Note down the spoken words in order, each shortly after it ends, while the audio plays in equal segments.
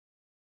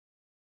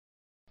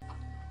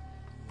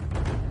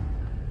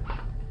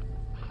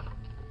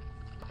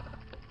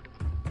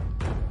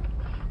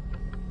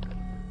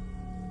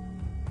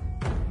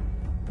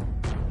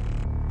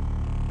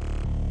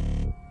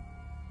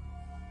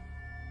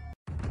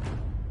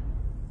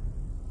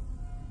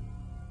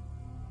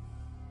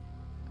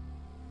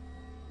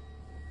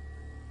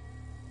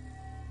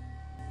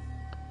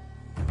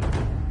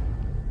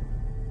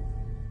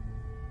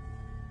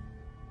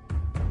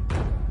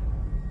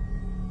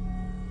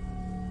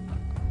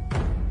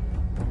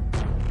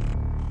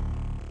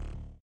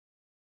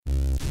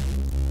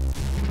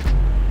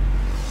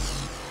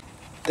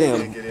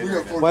Damn.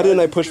 Why didn't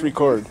I push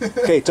record?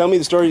 Okay, tell me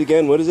the story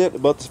again. What is it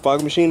about this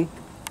fog machine?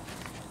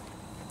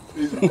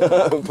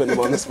 I'm putting him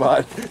on the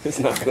spot. It's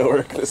not going to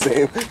work the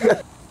same.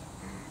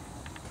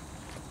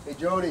 Hey,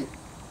 Jody.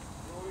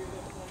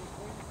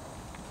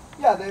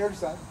 Yeah, they already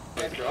signed.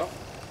 Nice drop.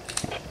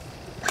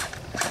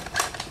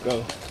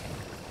 Go.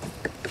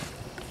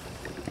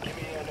 Give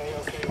me an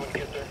A-OK when you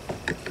get there.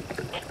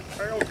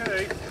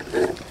 A-OK.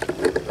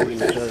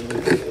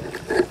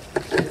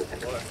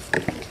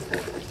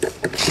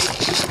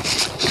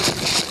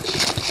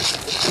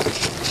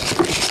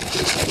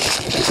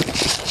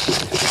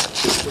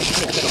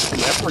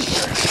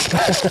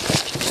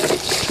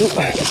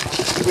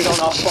 We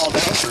don't all fall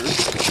down through.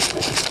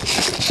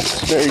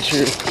 Very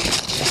true.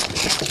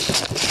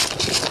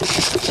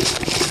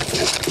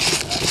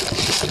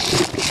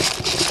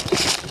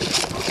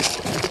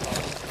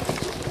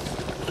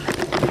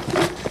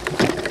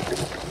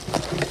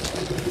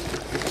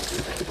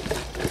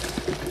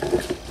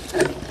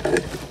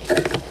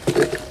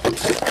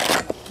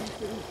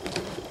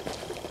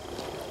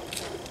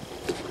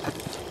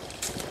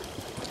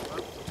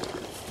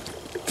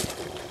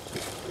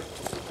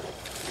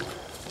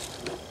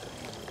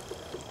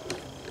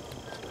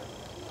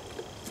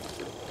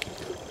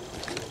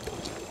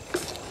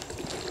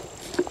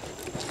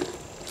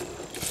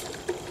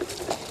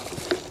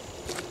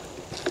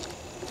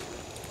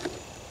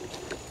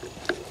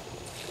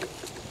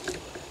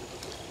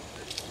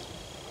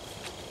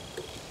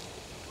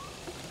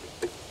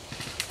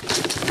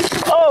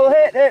 Oh,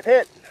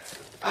 hit.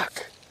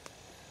 Fuck.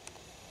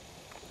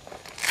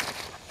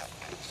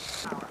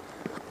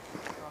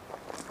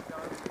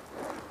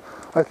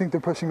 I think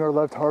they're pushing our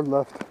left, hard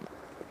left.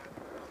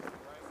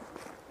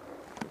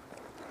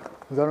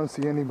 Because I don't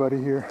see anybody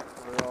here.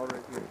 We're all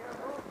right here.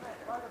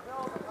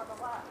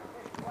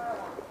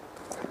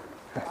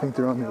 I think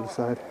they're on the other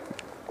side.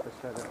 Let's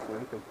try that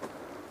flank.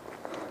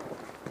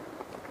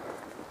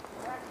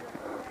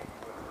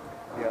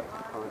 Yep,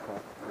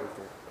 contact right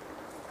there.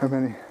 How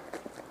many?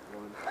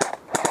 One.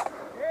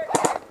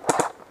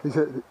 He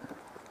said,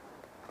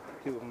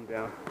 Two of them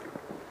down.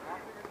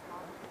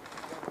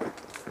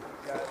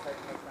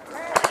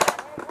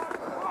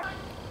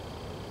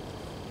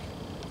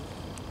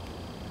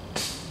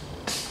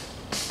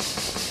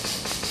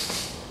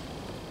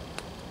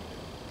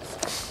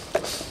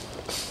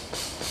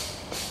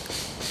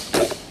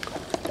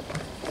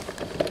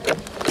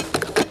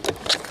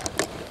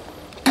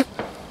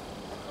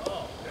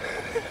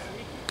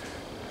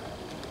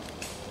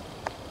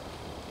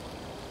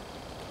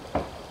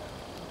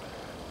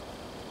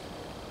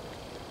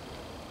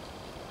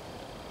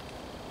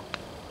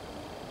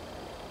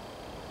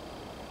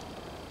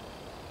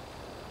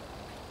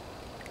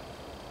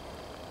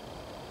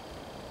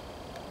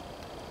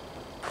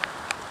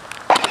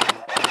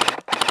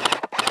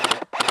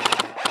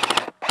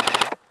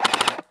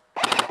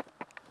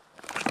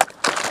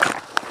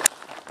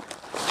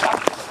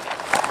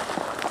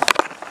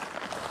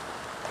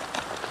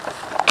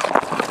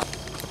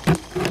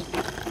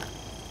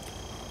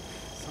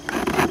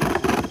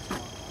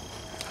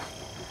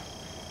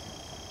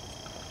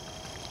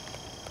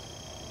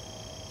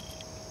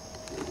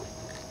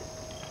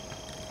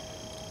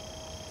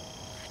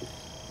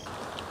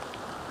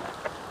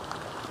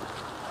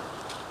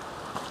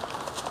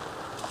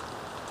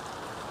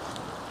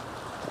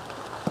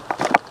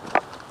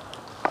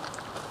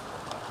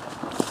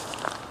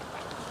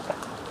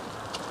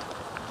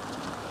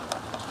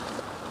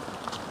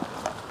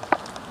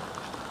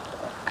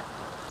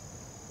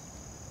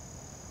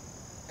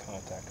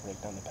 Contact,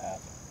 break down the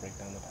path.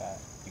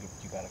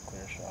 You got a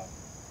clear shot.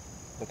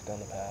 Look down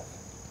the path.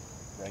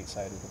 Right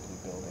side of the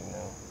blue building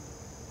now.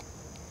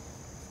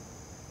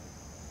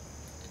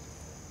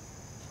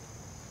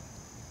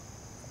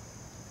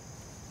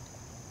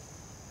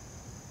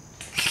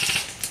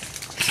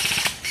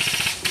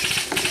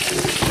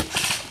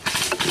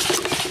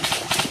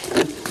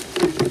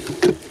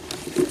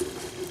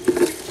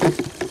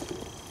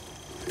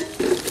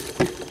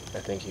 I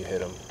think you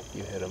hit him.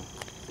 You hit him.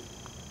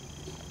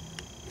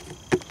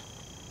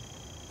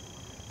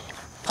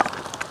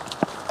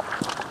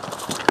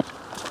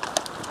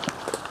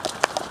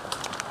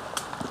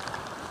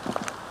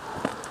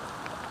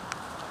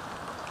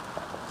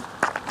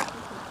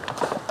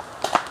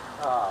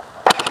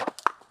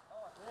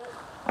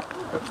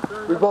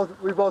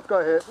 we both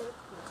got hit.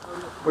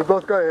 We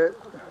both got hit.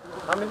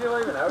 How many people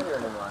are even out here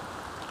anymore?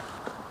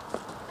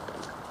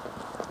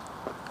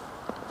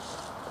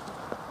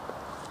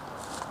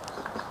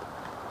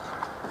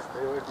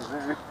 Stay away from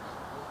there.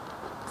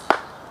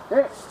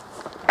 Hey!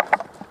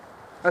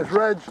 That's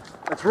Reg.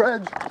 That's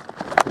Reg.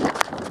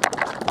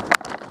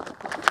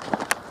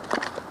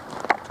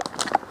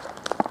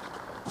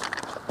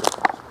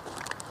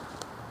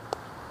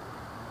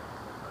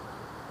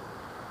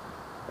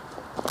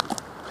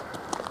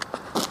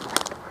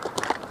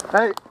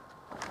 Hey,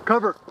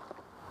 cover.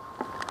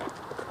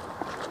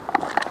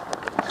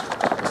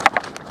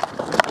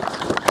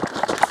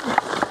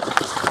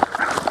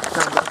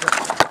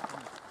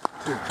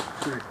 2,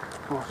 3,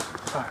 4,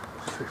 5,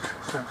 6,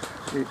 7.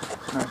 8, 9,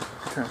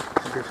 10.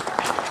 Okay.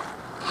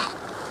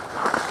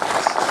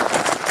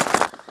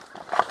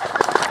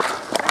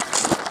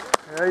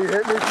 Yeah, you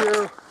hit me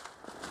too.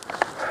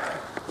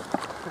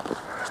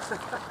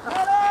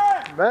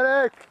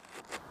 Medic!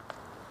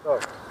 Oh,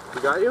 he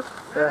got you?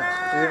 Yeah,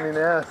 you hit me in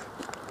the ass.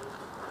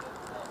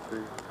 3,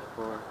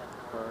 4,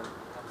 5,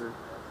 6,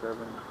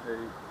 7, 8,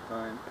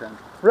 9, 10.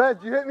 Red,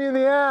 you hit me in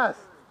the ass!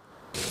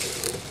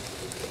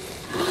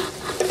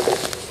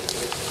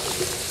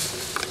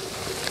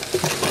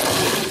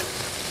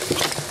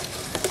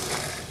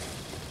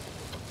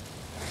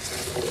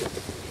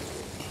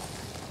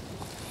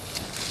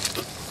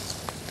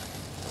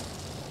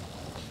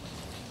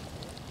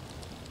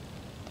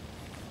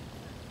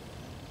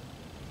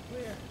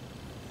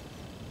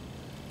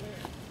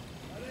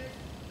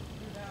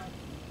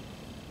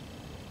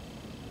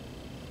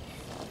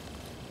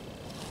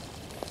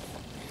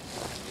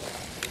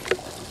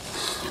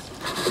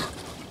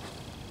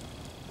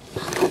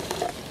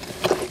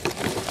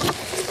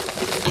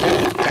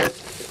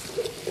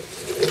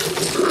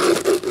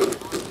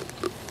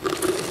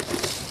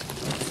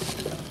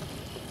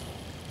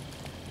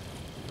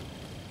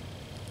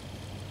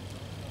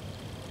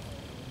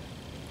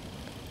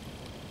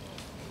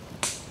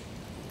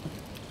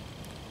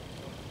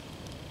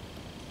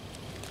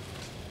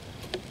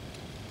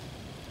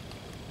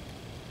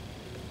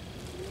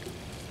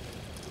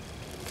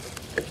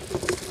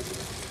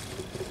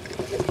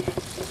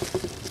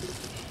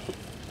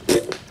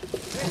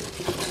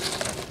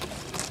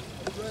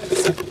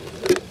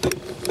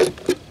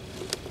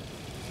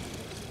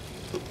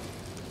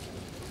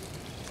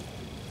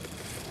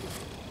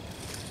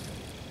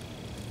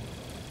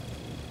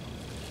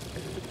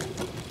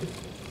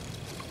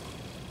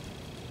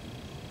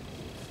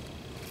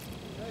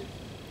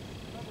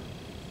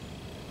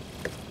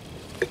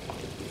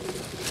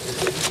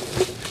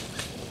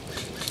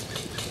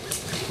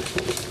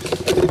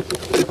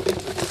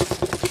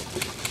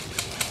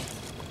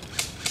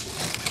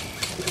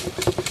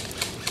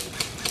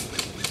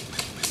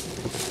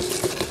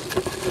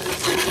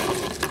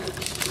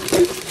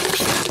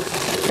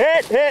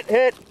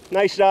 Hit!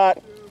 Nice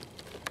shot.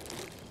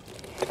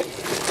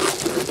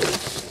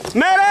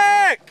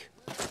 Medic!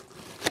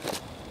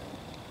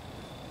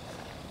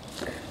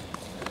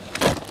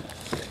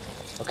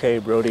 Okay,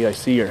 Brody, I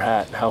see your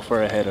hat. How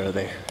far ahead are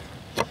they?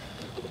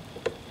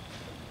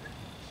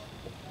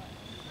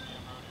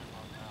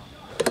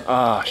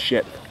 Ah,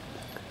 shit.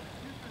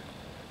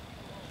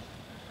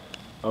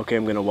 Okay,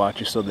 I'm gonna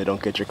watch you so they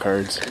don't get your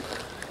cards.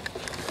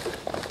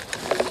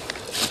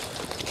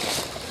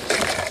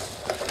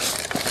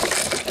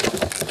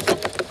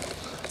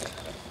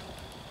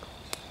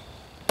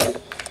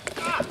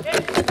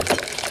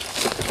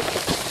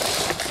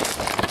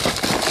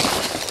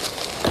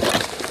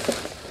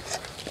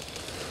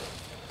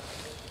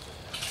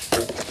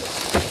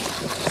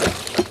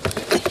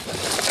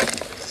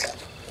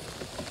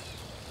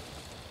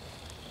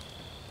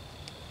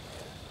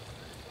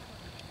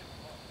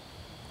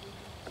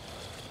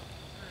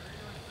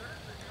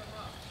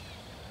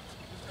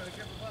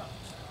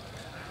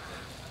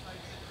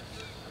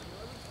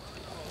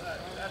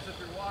 That's if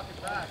you're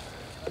walking back.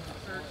 That's the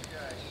search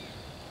guy.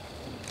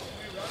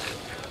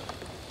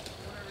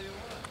 Whatever you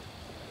want.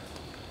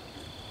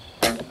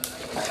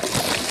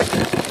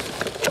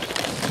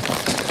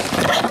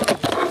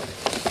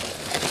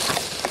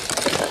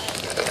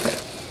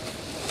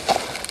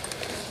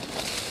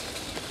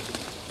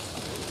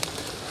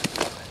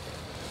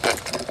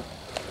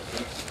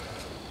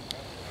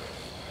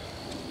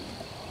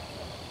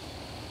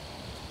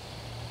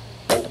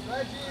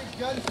 Reggie's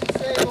guns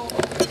disabled.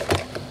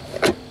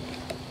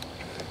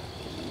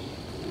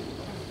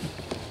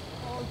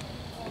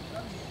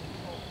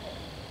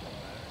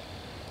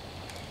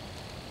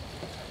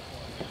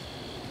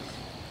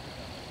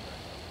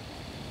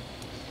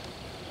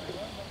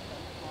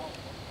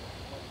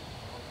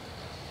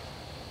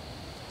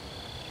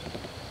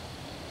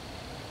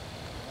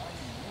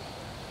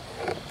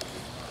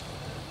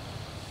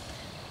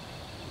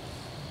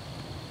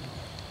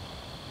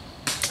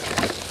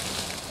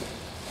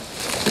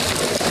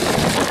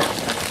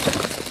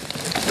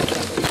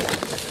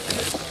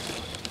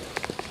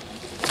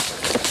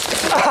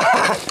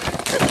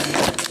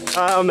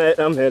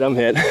 I'm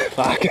hit.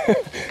 Fuck.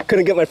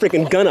 Couldn't get my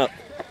freaking gun up.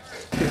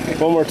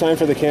 One more time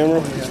for the camera.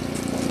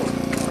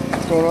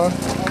 What's going on?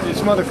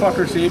 This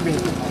motherfucker saved me.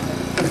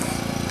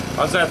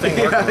 How's that thing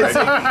working, Reggie?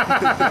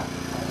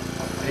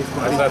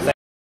 How's that thing?